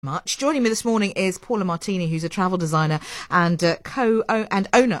Much. Joining me this morning is Paula Martini, who's a travel designer and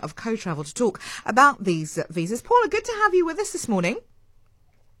owner of Co-Travel, to talk about these visas. Paula, good to have you with us this morning.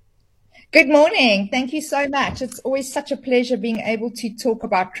 Good morning. Thank you so much. It's always such a pleasure being able to talk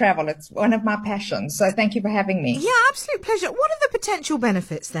about travel. It's one of my passions. So thank you for having me. Yeah, absolute pleasure. What are the potential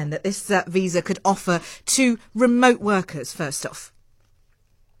benefits then that this visa could offer to remote workers, first off?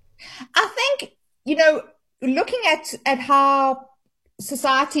 I think, looking at how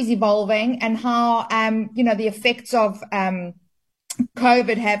society is evolving and how, the effects of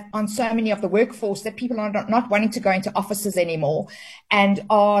COVID have on so many of the workforce, that people are not wanting to go into offices anymore and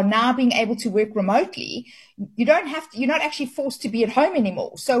are now being able to work remotely. You're not actually forced to be at home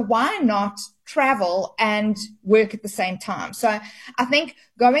anymore. So why not travel and work at the same time? So I think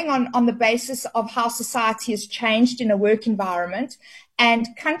going on the basis of how society has changed in a work environment, and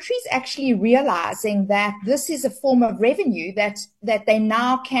countries actually realizing that this is a form of revenue that they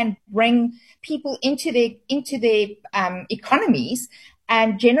now can bring people into their economies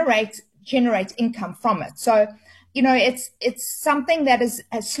and generate income from it. So, it's something that has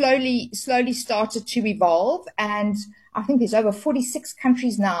slowly started to evolve, and I think there's over 46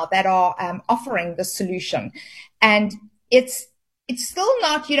 countries now that are offering this solution, and it's still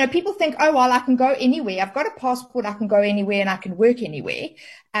not, people think, oh, well, I can go anywhere. I've got a passport. I can go anywhere and I can work anywhere.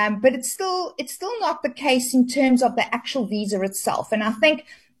 But it's still not the case in terms of the actual visa itself. And I think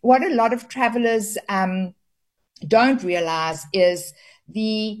what a lot of travelers don't realize is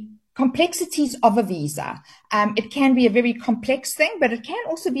the complexities of a visa. It can be a very complex thing, but it can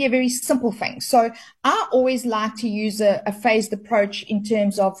also be a very simple thing. So I always like to use a phased approach in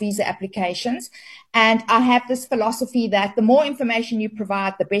terms of visa applications. And I have this philosophy that the more information you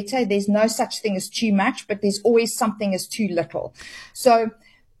provide, the better. There's no such thing as too much, but there's always something as too little. So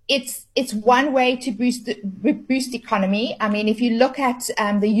it's one way to boost economy. I mean, if you look at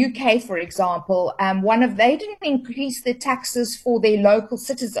the UK, for example, they didn't increase their taxes for their local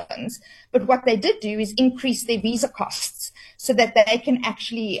citizens, but what they did do is increase their visa costs so that they can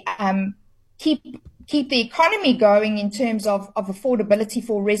actually keep the economy going in terms of affordability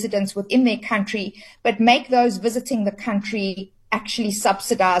for residents within their country, but make those visiting the country actually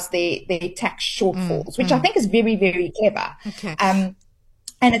subsidize their tax shortfalls, which I think is very, very clever. Okay.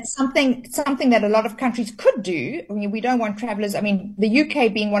 And it's something that a lot of countries could do. I mean, we don't want travelers. I mean, the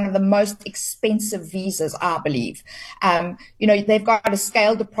UK being one of the most expensive visas, I believe. They've got a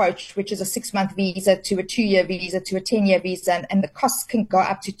scaled approach, which is a 6-month visa to a 2-year visa to a 10-year visa, and the costs can go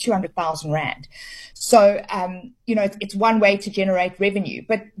up to 200,000 Rand. So, it's one way to generate revenue,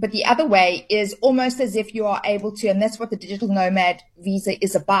 but the other way is almost as if you are able to, and that's what the digital nomad visa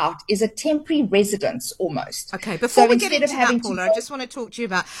is about, is a temporary residence almost. Okay, before we get into that, Paula, I just want to talk to you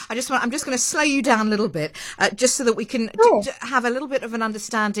about, I'm just going to slow you down a little bit, just so that we can have a little bit of an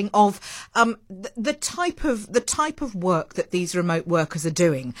understanding of the type of work that these remote workers are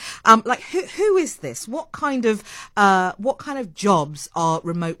doing. Like who is this? What kind of jobs are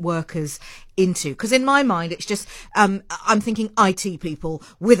remote workers into? Because in my mind, it's just, I'm thinking IT people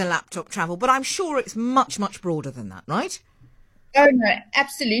with a laptop travel, but I'm sure it's much, much broader than that, right? Oh, no,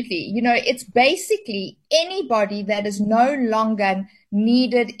 absolutely. It's basically anybody that is no longer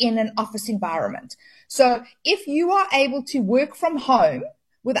needed in an office environment. So if you are able to work from home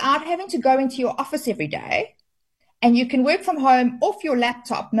without having to go into your office every day, and you can work from home off your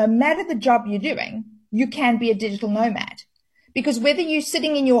laptop, no matter the job you're doing, you can be a digital nomad. Because whether you're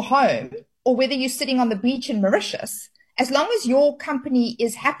sitting in your home or whether you're sitting on the beach in Mauritius, as long as your company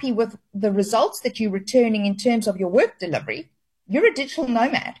is happy with the results that you're returning in terms of your work delivery, you're a digital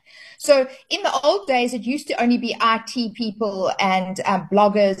nomad. So in the old days, it used to only be IT people and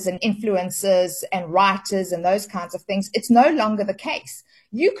bloggers and influencers and writers and those kinds of things. It's no longer the case.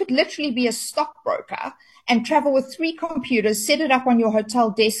 You could literally be a stockbroker and travel with 3 computers, set it up on your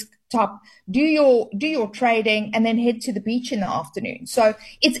hotel desktop, do your trading, and then head to the beach in the afternoon. So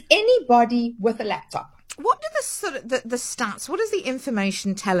it's anybody with a laptop. What do the stats, what does the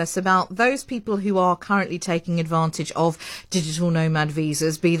information tell us about those people who are currently taking advantage of digital nomad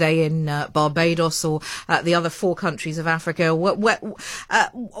visas, be they in Barbados or the other 4 countries of Africa? Who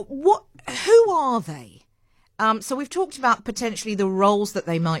are they? So we've talked about potentially the roles that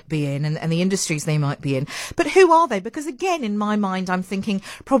they might be in and the industries they might be in. But who are they? Because again, in my mind, I'm thinking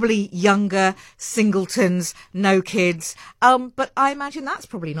probably younger, singletons, no kids. But I imagine that's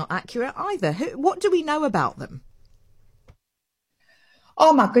probably not accurate either. What do we know about them?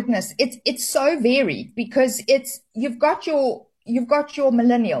 Oh my goodness, it's so varied because you've got your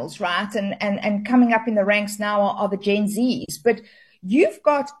millennials, right? And coming up in the ranks now are the Gen Zs, but you've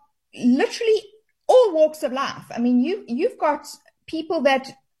got literally all walks of life. I mean, you've got people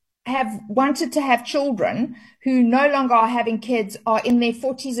that have wanted to have children who no longer are having kids, are in their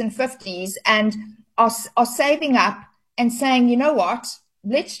 40s and 50s, and are saving up and saying, you know what,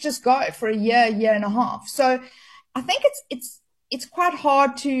 let's just go for a year and a half. So I think it's quite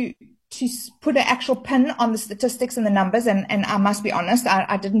hard to put an actual pin on the statistics and the numbers. And I must be honest,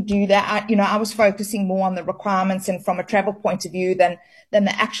 I didn't do that. I was focusing more on the requirements and from a travel point of view than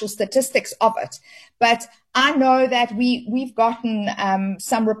the actual statistics of it. But I know that we've gotten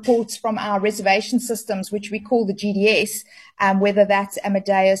some reports from our reservation systems, which we call the GDS, whether that's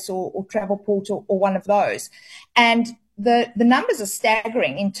Amadeus or Travelport or one of those. And the numbers are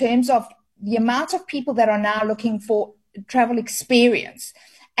staggering in terms of the amount of people that are now looking for travel experience.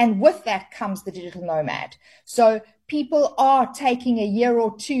 And with that comes the digital nomad. So people are taking a year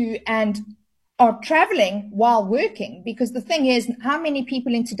or two and are traveling while working, because the thing is, how many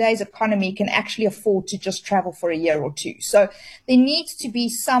people in today's economy can actually afford to just travel for a year or two? So there needs to be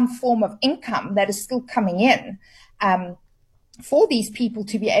some form of income that is still coming in for these people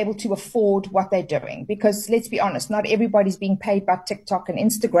to be able to afford what they're doing. Because let's be honest, not everybody's being paid by TikTok and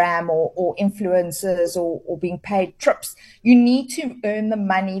Instagram or influencers or being paid trips. You need to earn the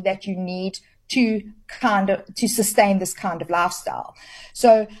money that you need to sustain this kind of lifestyle.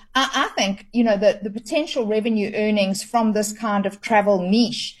 So I think, the potential revenue earnings from this kind of travel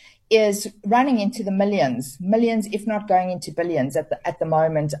niche is running into the millions, if not going into billions at the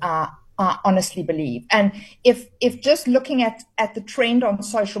moment. I honestly believe. And if just looking at the trend on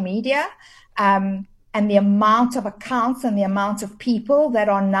social media, and the amount of accounts and the amount of people that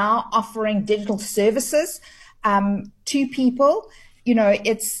are now offering digital services to people,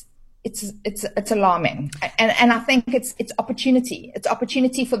 it's alarming. And I think it's opportunity. It's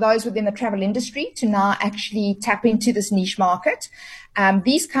opportunity for those within the travel industry to now actually tap into this niche market.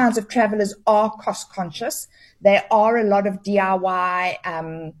 These kinds of travelers are cost conscious. There are a lot of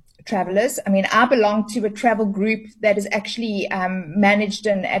DIY travelers. I mean, I belong to a travel group that is actually managed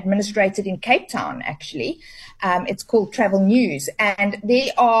and administrated in Cape Town, actually. It's called Travel News. And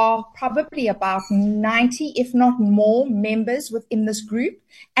there are probably about 90, if not more, members within this group.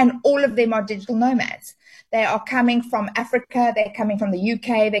 And all of them are digital nomads. They are coming from Africa. They're coming from the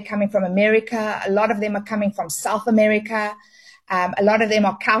UK. They're coming from America. A lot of them are coming from South America. A lot of them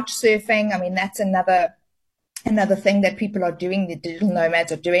are couch surfing. I mean, that's another thing that people are doing, the digital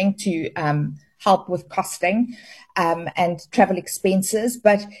nomads are doing to help with costing and travel expenses.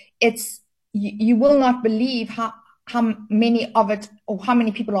 But you will not believe how many of it, or how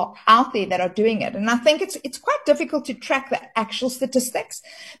many people are out there that are doing it. And I think it's quite difficult to track the actual statistics,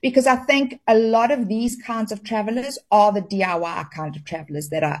 because I think a lot of these kinds of travelers are the DIY kind of travelers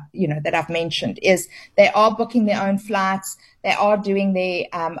that I've mentioned. Is they are booking their own flights, they are doing their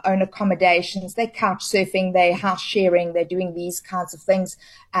own accommodations, they're couch surfing, they're house sharing, they're doing these kinds of things.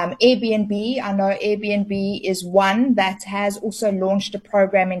 Airbnb, I know Airbnb is one that has also launched a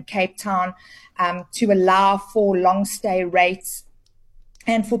program in Cape Town to allow for long stay rates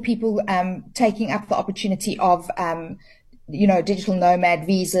and for people taking up the opportunity of digital nomad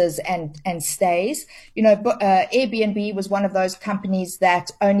visas and stays. Airbnb was one of those companies that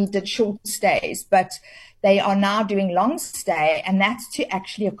only did short stays, but they are now doing long stay, and that's to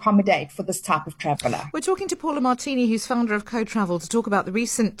actually accommodate for this type of traveller. We're talking to Paula Martini, who's founder of Co-Travel, to talk about the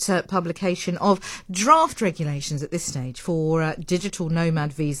recent publication of draft regulations at this stage for digital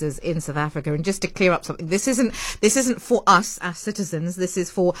nomad visas in South Africa. And just to clear up something, this isn't for us as citizens. This is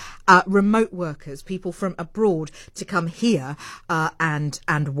for remote workers, people from abroad, to come here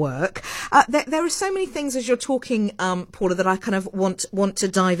and work. There are so many things as you're talking, Paula, that I kind of want to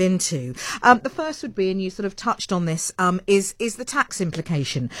dive into. The first would be, and you sort of touched on this, is the tax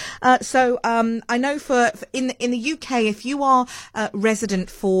implication. So I know in the UK, if you are resident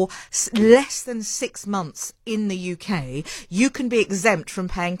for less than 6 months in the UK, you can be exempt from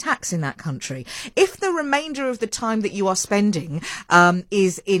paying tax in that country. If the remainder of the time that you are spending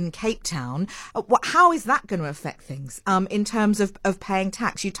is in Cape Town, how is that going to affect things in terms of paying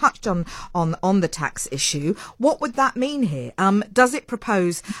tax? You touched on the tax issue. What would that mean here? Does it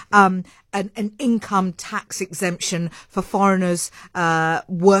propose an income tax exemption for foreigners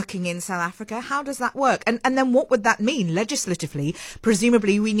working in South Africa? How does that work? And then what would that mean legislatively?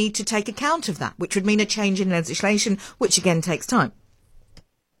 Presumably we need to take account of that, which would mean a change in legislation, which again takes time.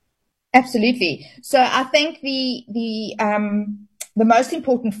 Absolutely. So I think the most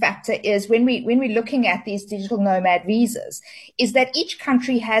important factor is when we're looking at these digital nomad visas, is that each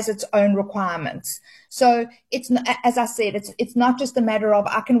country has its own requirements. So it's, as I said, it's not just a matter of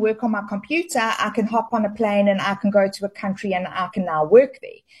I can work on my computer, I can hop on a plane and I can go to a country and I can now work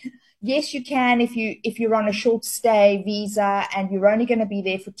there. yes, you can if you're on a short stay visa and you're only going to be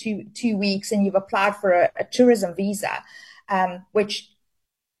there for 2 weeks and you've applied for a tourism visa, which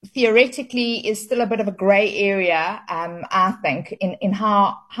theoretically is still a bit of a gray area, I think, in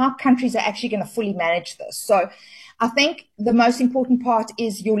how countries are actually going to fully manage this. So I think the most important part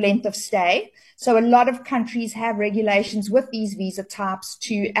is your length of stay. So a lot of countries have regulations with these visa types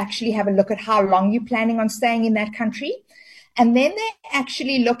to actually have a look at how long you're planning on staying in that country. And then they're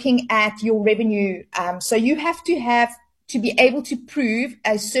actually looking at your revenue. So you have to be able to prove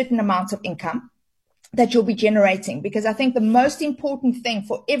a certain amount of income that you'll be generating, because I think the most important thing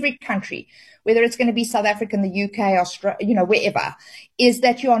for every country, whether it's going to be South Africa, the UK, Australia, wherever, is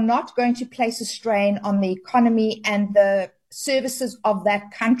that you are not going to place a strain on the economy and the services of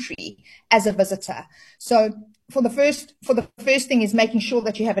that country as a visitor. So for the first thing is making sure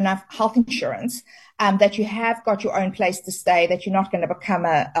that you have enough health insurance, that you have got your own place to stay, that you're not going to become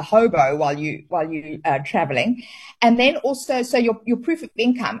a hobo while you traveling, and then also so your proof of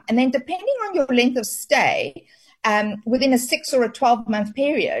income, and then depending on your length of stay, within a 6 or a 12-month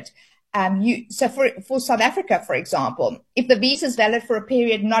period. So for South Africa, for example, if the visa is valid for a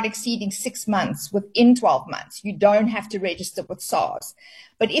period not exceeding 6 months within 12 months, you don't have to register with SARS.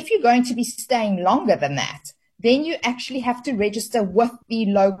 But if you're going to be staying longer than that, then you actually have to register with the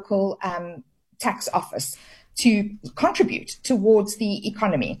local tax office to contribute towards the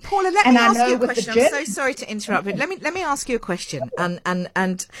economy. Paula, let me ask you a question. I'm so sorry to interrupt, but let me ask you a question.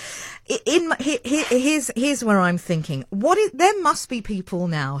 And here's where I'm thinking. There must be people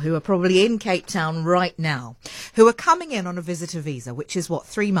now who are probably in Cape Town right now who are coming in on a visitor visa, which is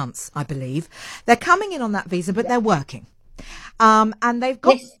 3 months, I believe. They're coming in on that visa, but they're working. And they've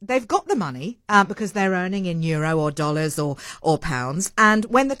got the money, because they're earning in euro or dollars or pounds. And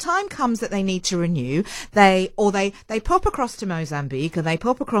when the time comes that they need to renew, they pop across to Mozambique or they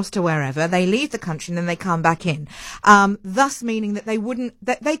pop across to wherever, they leave the country and then they come back in. Thus meaning that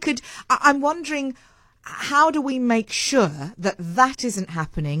they could, I'm wondering, how do we make sure that that isn't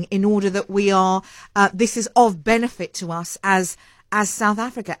happening in order that we are, this is of benefit to us as South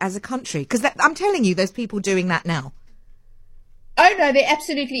Africa, as a country? Because I'm telling you, there's people doing that now. Oh, no, there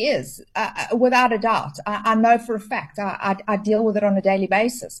absolutely is, without a doubt. I know for a fact. I deal with it on a daily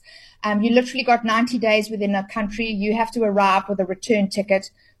basis. You literally got 90 days within a country. You have to arrive with a return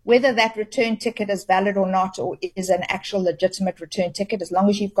ticket. Whether that return ticket is valid or not, or is an actual legitimate return ticket, as long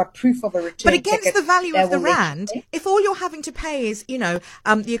as you've got proof of a return ticket. But against the value of the rand, if all you're having to pay is, $500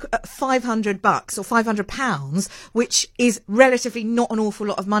 or £500, which is relatively not an awful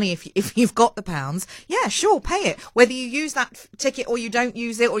lot of money if you've got the pounds, yeah, sure, pay it. Whether you use that ticket or you don't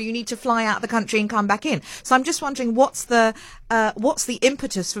use it, or you need to fly out of the country and come back in. So I'm just wondering, what's the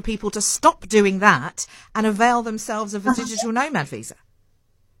impetus for people to stop doing that and avail themselves of a digital nomad visa?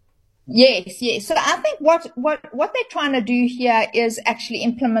 Yes. So I think what they're trying to do here is actually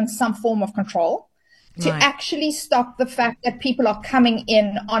implement some form of control to actually stop the fact that people are coming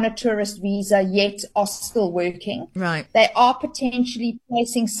in on a tourist visa yet are still working. Right. They are potentially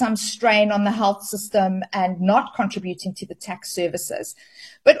placing some strain on the health system and not contributing to the tax services.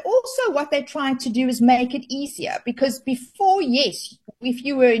 But also what they're trying to do is make it easier, because before, yes, if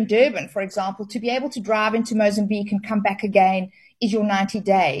you were in Durban, for example, to be able to drive into Mozambique and come back again is your 90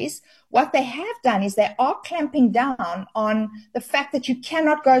 days. What they have done is they are clamping down on the fact that you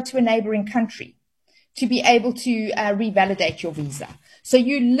cannot go to a neighboring country to be able to revalidate your visa. So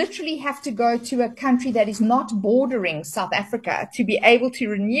you literally have to go to a country that is not bordering South Africa to be able to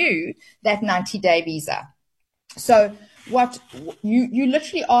renew that 90-day visa. So what you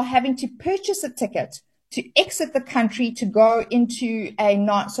literally are having to purchase a ticket to exit the country to go into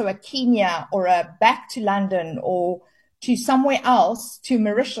a Kenya or a back to London or to somewhere else, to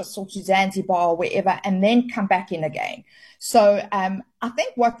Mauritius or to Zanzibar or wherever, and then come back in again. So I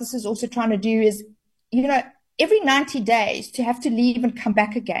think what this is also trying to do is, every 90 days to have to leave and come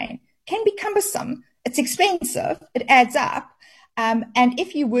back again can be cumbersome. It's expensive. It adds up. And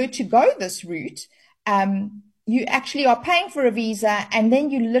if you were to go this route, you actually are paying for a visa, and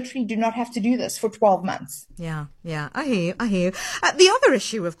then you literally do not have to do this for 12 months. Yeah, I hear you. The other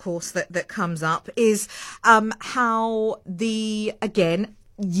issue, of course, that comes up is how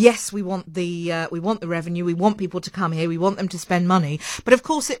yes, we want the revenue. We want people to come here. We want them to spend money. But of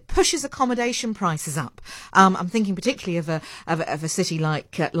course, it pushes accommodation prices up. I'm thinking particularly of a city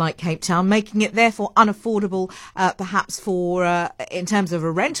like Cape Town, making it therefore unaffordable, perhaps in terms of a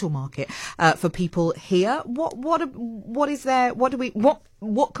rental market, for people here. What is there?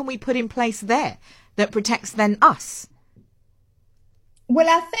 What can we put in place there that protects then us? Well,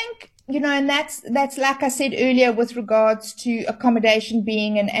 I think and that's like I said earlier with regards to accommodation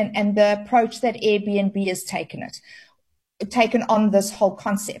being and the approach that Airbnb has taken on this whole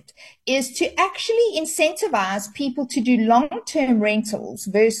concept is to actually incentivize people to do long-term rentals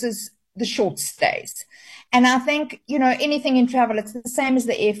versus the short stays. And I think, anything in travel, it's the same as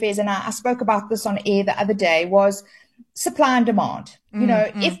the airfares. And I spoke about this on air the other day, was supply and demand.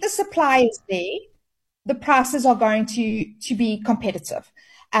 If the supply is there, the prices are going to be competitive.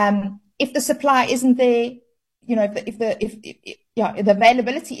 If the supply isn't there, if the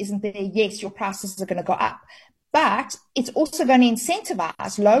availability isn't there, yes, your prices are going to go up. But it's also going to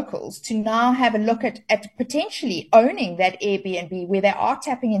incentivize locals to now have a look at potentially owning that Airbnb, where they are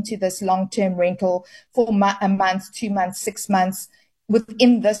tapping into this long-term rental for a month, 2 months, 6 months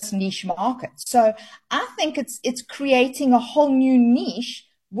within this niche market. So I think it's creating a whole new niche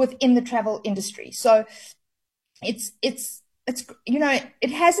within the travel industry. So it's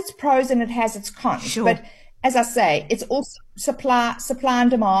it has its pros and it has its cons. Sure. But as I say, it's also supply and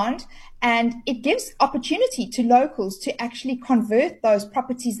demand, and it gives opportunity to locals to actually convert those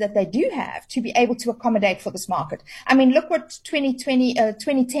properties that they do have to be able to accommodate for this market. I mean, look what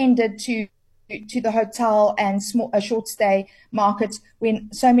 2010 did to the hotel and short stay market,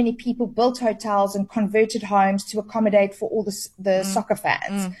 when so many people built hotels and converted homes to accommodate for all the soccer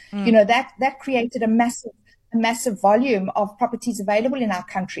fans. That created a massive volume of properties available in our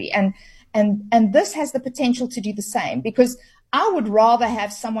country. And this has the potential to do the same, because I would rather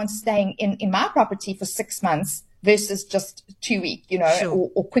have someone staying in my property for 6 months versus just 2 weeks, Sure.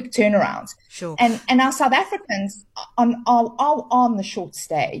 or quick turnarounds. Sure. And our South Africans are on the short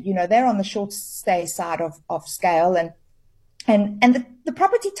stay, they're on the short stay side of scale, and the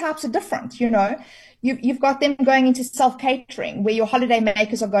property types are different. You've got them going into self-catering, where your holiday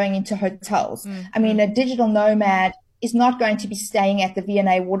makers are going into hotels. I mean, a digital nomad is not going to be staying at the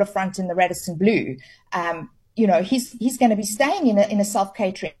V&A waterfront in the Radisson Blu. He's going to be staying in a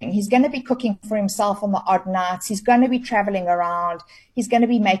self-catering. He's going to be cooking for himself on the odd nights. He's going to be traveling around. He's going to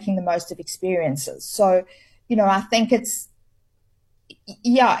be making the most of experiences. So, I think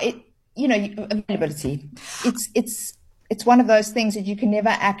availability. It's one of those things that you can never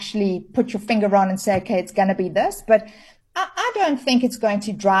actually put your finger on and say, okay, it's going to be this. But I don't think it's going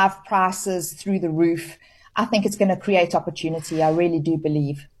to drive prices through the roof. I think it's going to create opportunity. I really do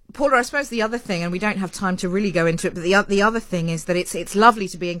believe. Paula, I suppose the other thing, and we don't have time to really go into it, but the other thing is that it's lovely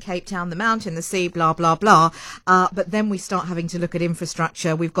to be in Cape Town, the mountain, the sea, blah, blah, blah. But then we start having to look at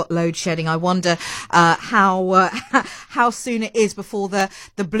infrastructure. We've got load shedding. I wonder how soon it is before the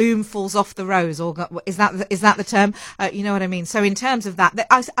bloom falls off the rose, or is that the term? You know what I mean? So in terms of that,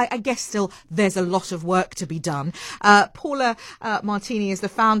 I guess still there's a lot of work to be done. Paula Martini is the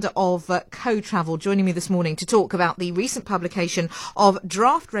founder of Co-Travel, joining me this morning to talk about the recent publication of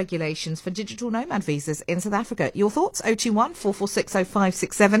draft regulations for digital nomad visas in South Africa. Your thoughts? 021 446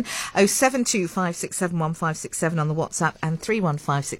 0567, 072 567 1567 on the WhatsApp, and 31567